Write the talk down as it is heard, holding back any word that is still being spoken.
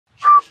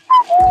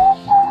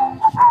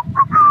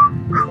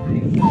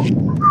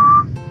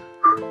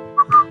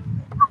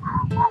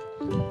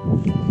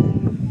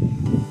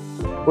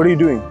What are you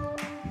doing?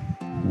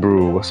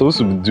 Bro, we're supposed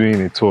to be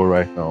doing a tour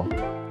right now.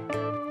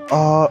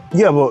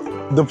 Yeah,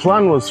 but the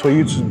plan was for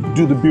you to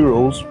do the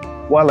B-rolls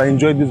while I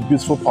enjoy this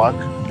beautiful park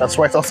that's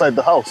right outside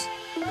the house.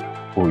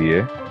 Oh,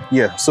 yeah?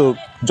 Yeah, so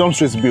jump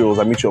straight to B-rolls.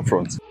 I'll meet you up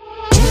front.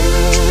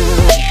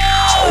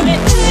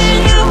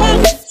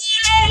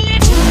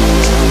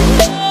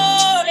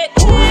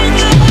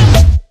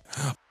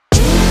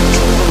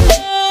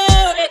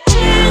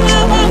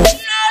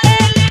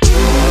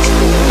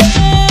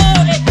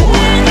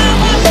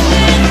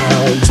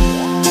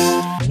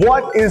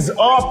 What is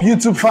up,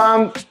 YouTube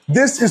fam?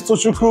 This is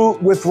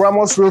Tochukwu with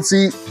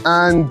Ramosoflagosrealty,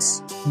 and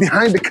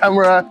behind the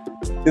camera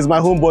is my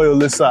homeboy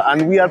Olisa,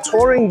 and we are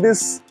touring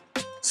this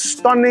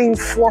stunning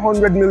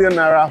 400 million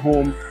Naira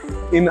home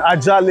in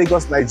Ajah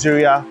Lagos,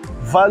 Nigeria,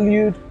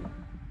 valued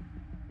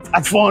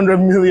at 400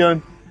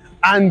 million.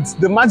 And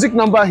the magic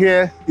number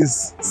here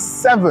is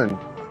 7,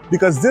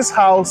 because this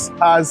house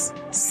has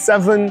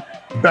 7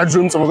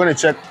 bedrooms, and we're going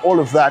to check all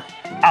of that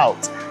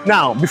out.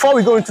 Now, before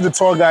we go into the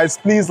tour, guys,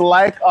 please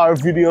like our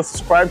video,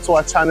 subscribe to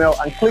our channel,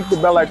 and click the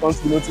bell icon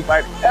to be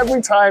notified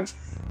every time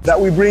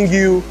that we bring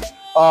you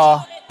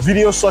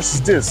videos such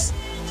as this.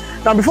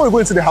 Now, before we go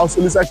into the house,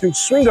 Olisa, if you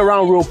swing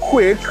around real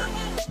quick,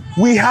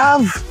 we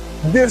have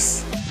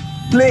this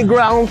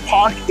playground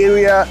park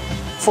area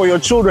for your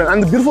children.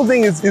 And the beautiful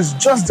thing is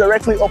just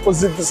directly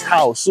opposite this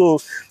house. So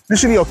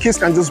literally your kids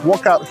can just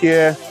walk out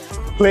here,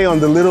 play on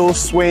the little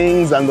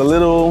swings and the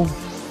little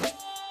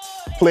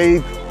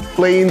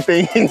playing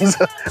things.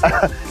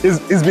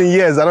 It's been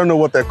years, I don't know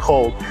what they're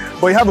called.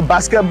 But you have a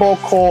basketball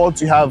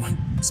court, you have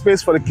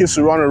space for the kids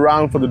to run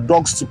around, for the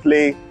dogs to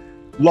play.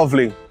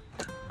 Lovely.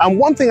 And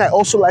one thing I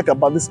also like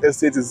about this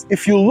estate is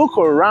if you look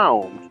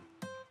around,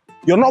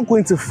 you're not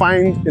going to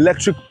find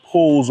electric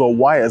poles or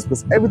wires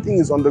because everything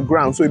is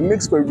underground. So it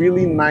makes for a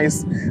really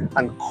nice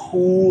and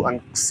cool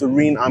and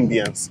serene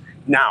ambience.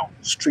 Now,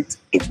 straight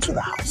into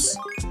the house.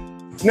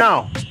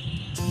 Now,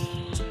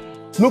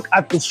 look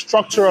at the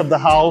structure of the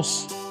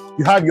house.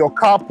 You have your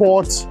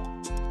carport.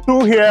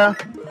 Through here,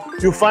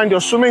 you find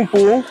your swimming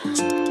pool.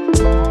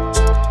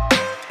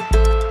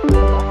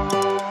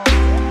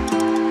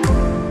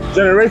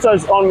 Generator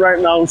is on right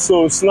now,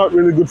 so it's not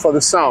really good for the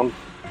sound.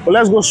 But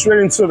let's go straight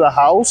into the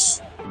house.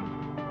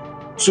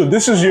 So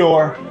this is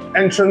your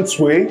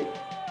entranceway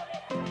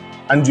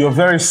and your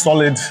very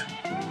solid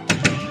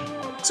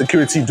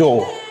security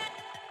door.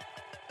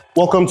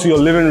 Welcome to your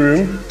living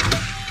room.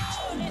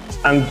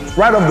 And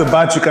right off the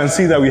bat, you can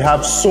see that we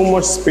have so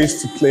much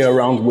space to play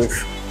around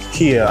with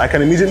here. I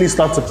can immediately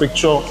start to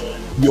picture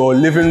your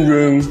living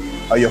room,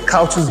 your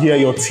couches here,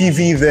 your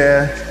TV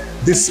there,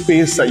 this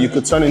space that you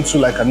could turn into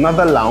like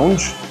another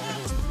lounge.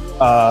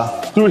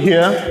 Through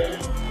here,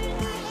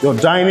 your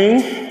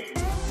dining,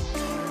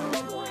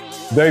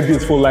 very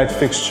beautiful light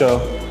fixture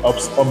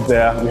up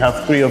there. We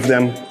have 3 of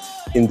them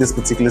in this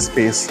particular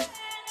space,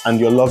 and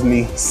your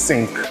lovely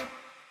sink.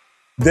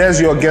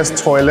 There's your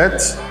guest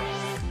toilet.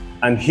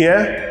 And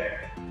here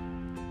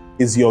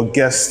is your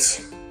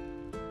guest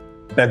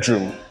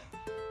bedroom.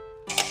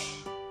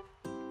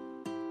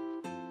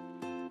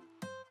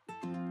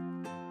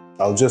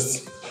 I'll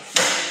just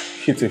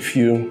hit a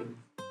few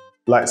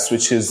light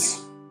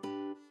switches.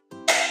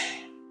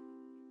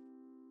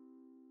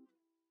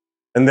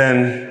 And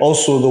then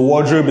also the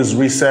wardrobe is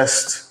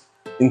recessed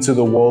into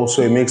the wall,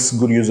 so it makes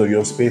good use of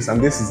your space.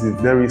 And this is a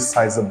very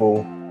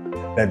sizable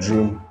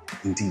bedroom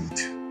indeed.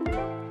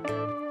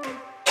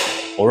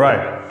 All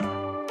right.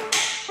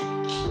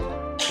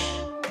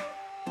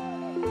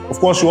 Of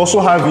course, you also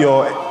have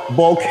your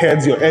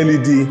bulkheads, your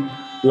LED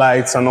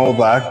lights and all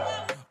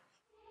that.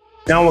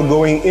 Now we're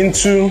going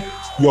into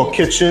your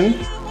kitchen.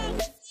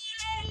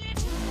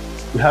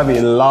 We have a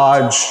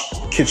large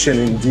kitchen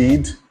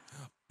indeed.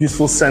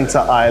 Beautiful center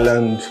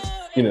island.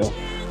 You know,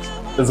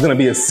 there's gonna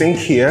be a sink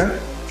here.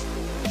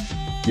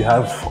 You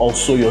have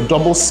also your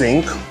double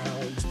sink.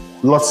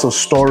 Lots of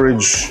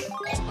storage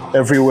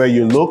everywhere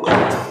you look.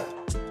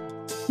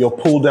 Your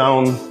pull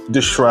down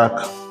dish rack.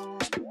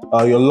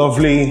 Your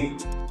lovely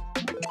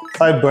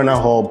 5-burner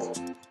hob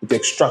with the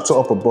extractor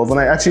up above. And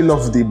I actually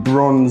love the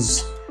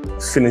bronze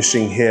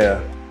finishing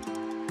here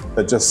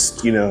that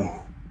just, you know,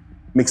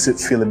 makes it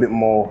feel a bit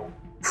more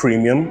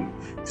premium.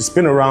 If you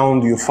spin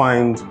around, you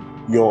find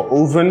your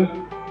oven.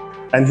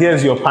 And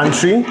here's your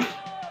pantry.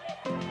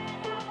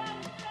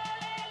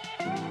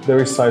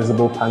 Very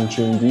sizable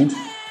pantry indeed.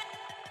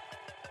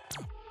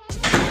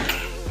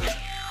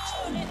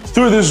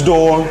 Through this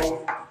door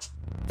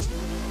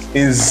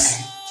is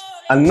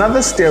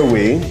another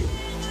stairway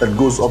that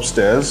goes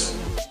upstairs,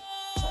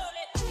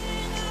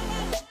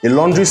 a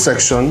laundry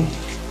section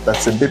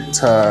that's a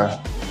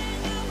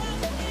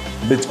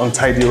bit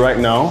untidy right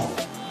now,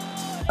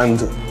 and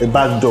a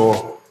back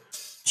door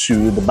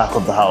to the back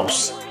of the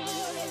house.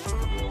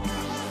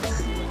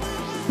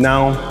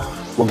 Now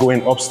we're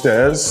going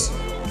upstairs.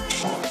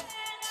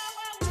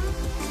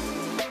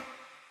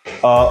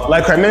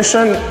 Like I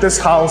mentioned, this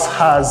house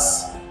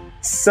has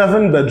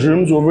 7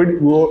 bedrooms. We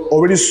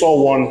already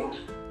saw one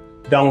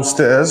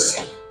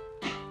downstairs.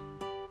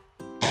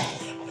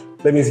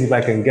 Let me see if I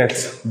can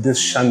get this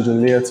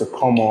chandelier to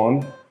come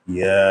on.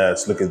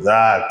 Yes, look at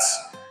that.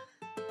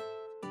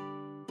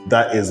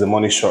 That is a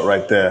money shot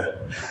right there.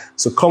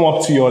 So come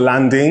up to your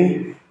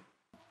landing.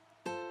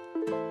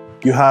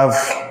 You have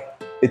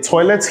a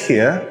toilet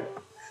here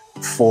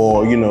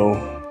for,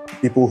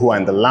 people who are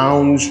in the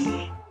lounge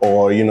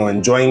or,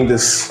 enjoying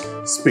this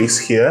space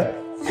here.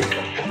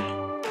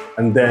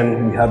 And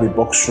then we have a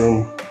box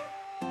room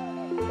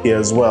here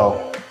as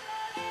well.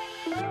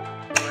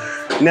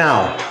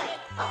 Now,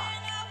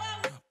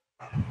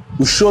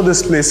 we'll show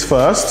this place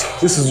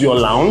first. This is your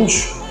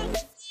lounge.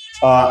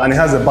 And it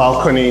has a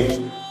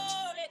balcony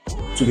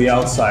to the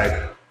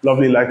outside.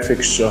 Lovely light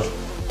fixture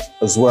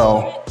as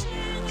well.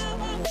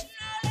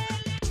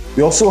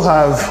 We also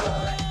have,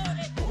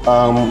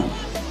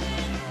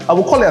 I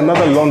will call it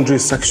another laundry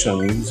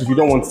section. So if you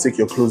don't want to take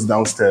your clothes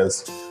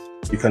downstairs,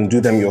 you can do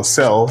them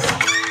yourself.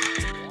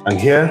 And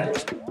here,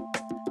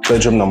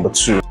 bedroom number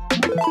 2.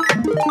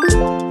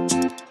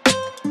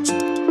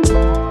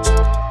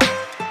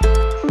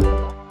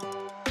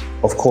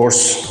 Of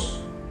course,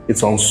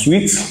 it's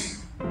ensuite.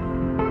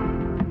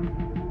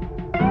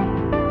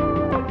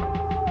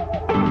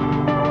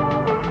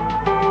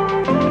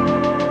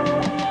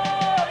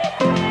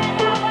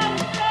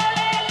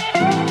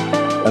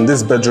 And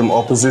this bedroom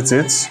opposite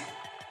it,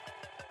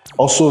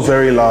 also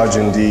very large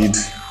indeed,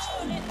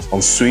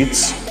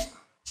 ensuite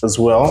as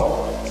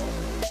well.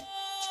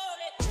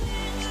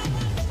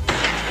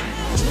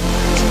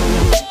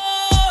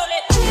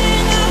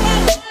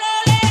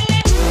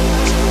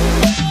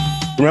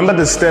 Remember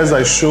the stairs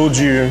I showed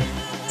you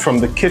from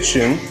the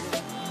kitchen?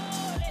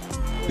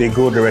 They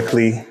go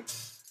directly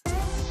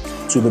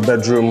to the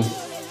bedroom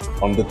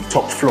on the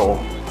top floor.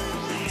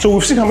 So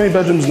we've seen how many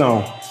bedrooms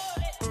now?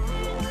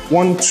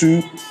 1,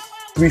 2,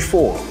 3,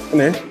 4.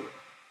 Isn't it?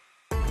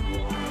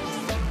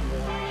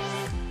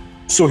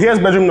 So here's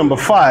bedroom number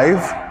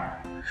 5.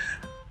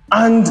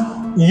 And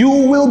you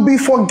will be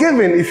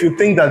forgiven if you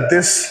think that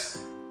this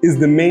is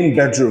the main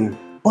bedroom,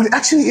 but it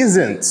actually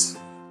isn't.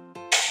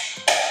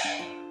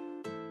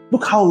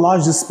 Look how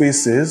large this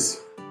space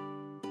is.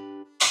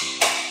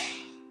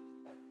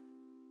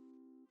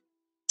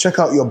 Check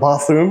out your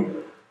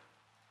bathroom.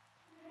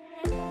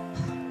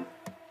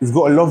 You've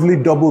got a lovely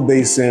double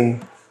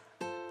basin,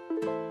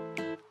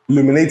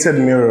 illuminated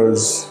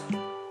mirrors,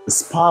 a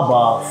spa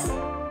bath,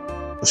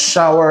 a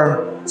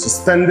shower,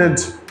 suspended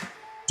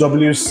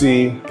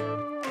WC,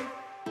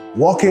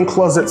 walk-in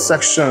closet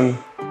section,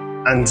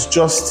 and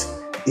just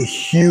a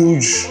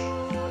huge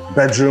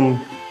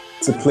bedroom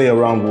to play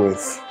around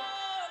with.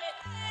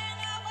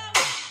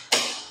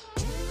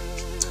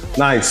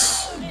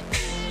 Nice.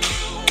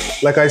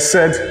 Like I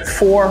said,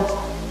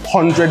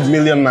 400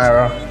 million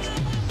naira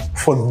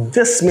for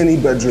this many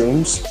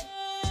bedrooms.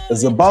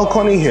 There's a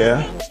balcony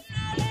here,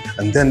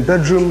 and then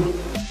bedroom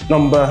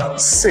number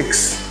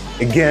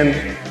 6.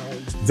 Again,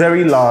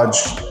 very large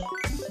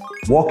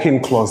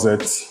walk-in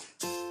closet.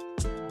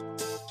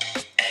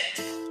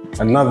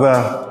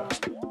 Another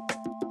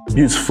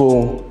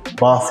beautiful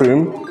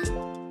bathroom,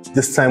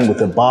 this time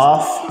with a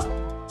bath.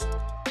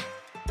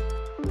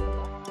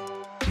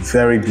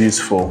 Very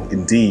beautiful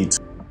indeed.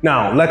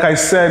 Now, like I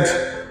said,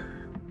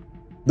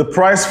 the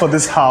price for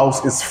this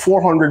house is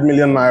 400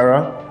 million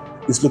naira.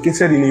 It's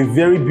located in a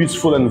very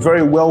beautiful and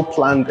very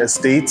well-planned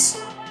estate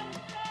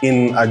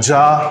in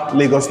Ajah,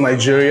 Lagos,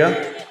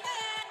 Nigeria.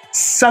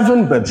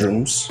 7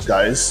 bedrooms,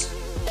 guys.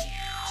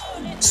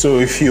 So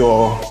if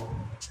you're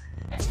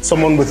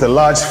someone with a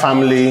large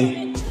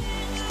family,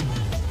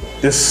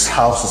 this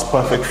house is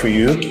perfect for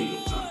you.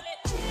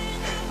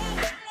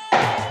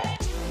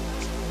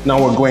 Now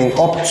we're going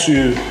up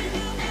to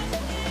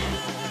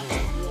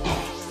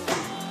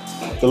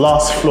the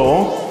last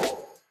floor.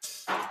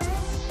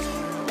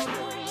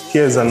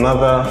 Here's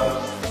another,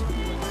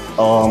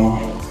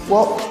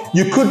 well,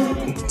 you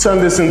could turn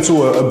this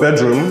into a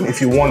bedroom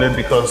if you wanted,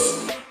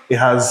 because it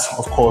has,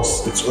 of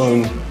course, its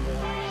own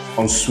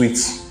ensuite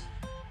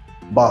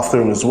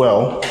bathroom as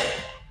well.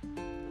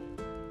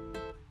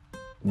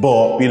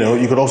 But,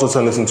 you could also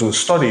turn this into a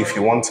study if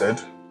you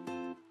wanted.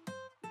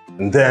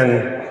 And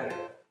then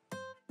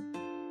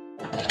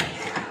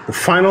the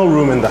final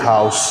room in the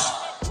house.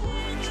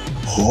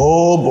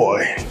 Oh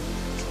boy.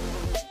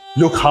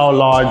 Look how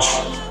large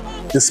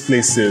this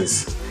place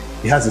is.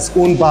 It has its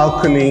own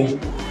balcony.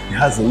 It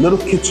has a little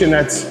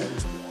kitchenette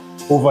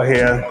over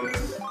here.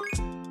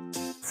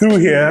 Through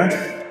here,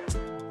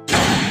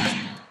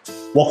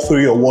 walk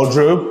through your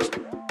wardrobe.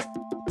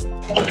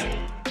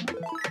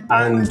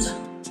 And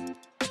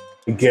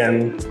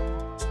again,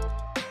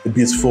 the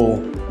beautiful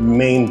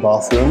main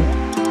bathroom.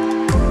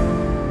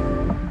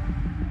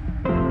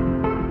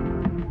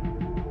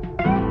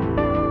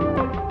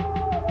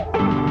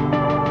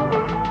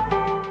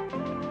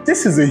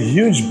 This is a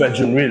huge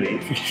bedroom, really.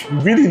 If you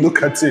really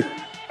look at it,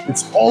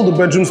 it's all the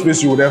bedroom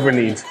space you would ever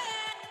need.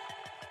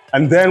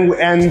 And then we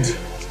end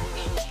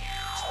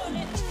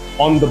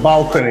on the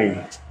balcony.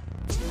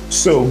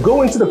 So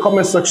go into the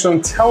comment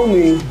section, tell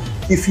me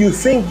if you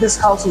think this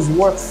house is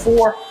worth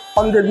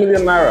 100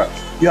 million Naira.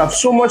 You have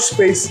so much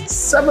space,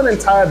 7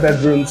 entire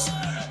bedrooms,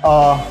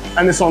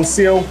 and it's on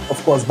sale,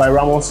 of course, by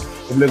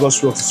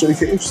Ramosoflagosrealty. So if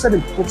you're interested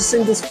in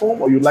purchasing this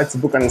home or you'd like to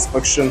book an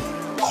inspection,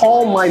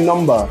 call my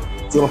number.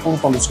 It's going to pop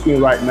up on the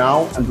screen right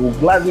now, and we'll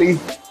gladly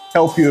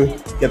help you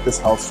get this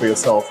house for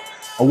yourself.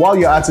 And while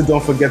you're at it,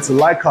 don't forget to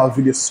like our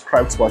video,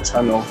 subscribe to our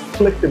channel,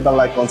 click the bell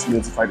icon to be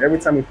notified every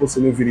time we post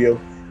a new video,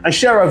 and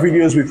share our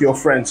videos with your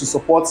friends to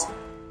support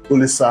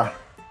Ulisa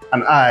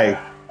and I.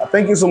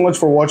 Thank you so much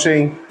for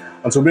watching.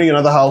 Until bringing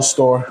another house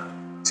tour,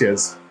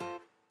 cheers.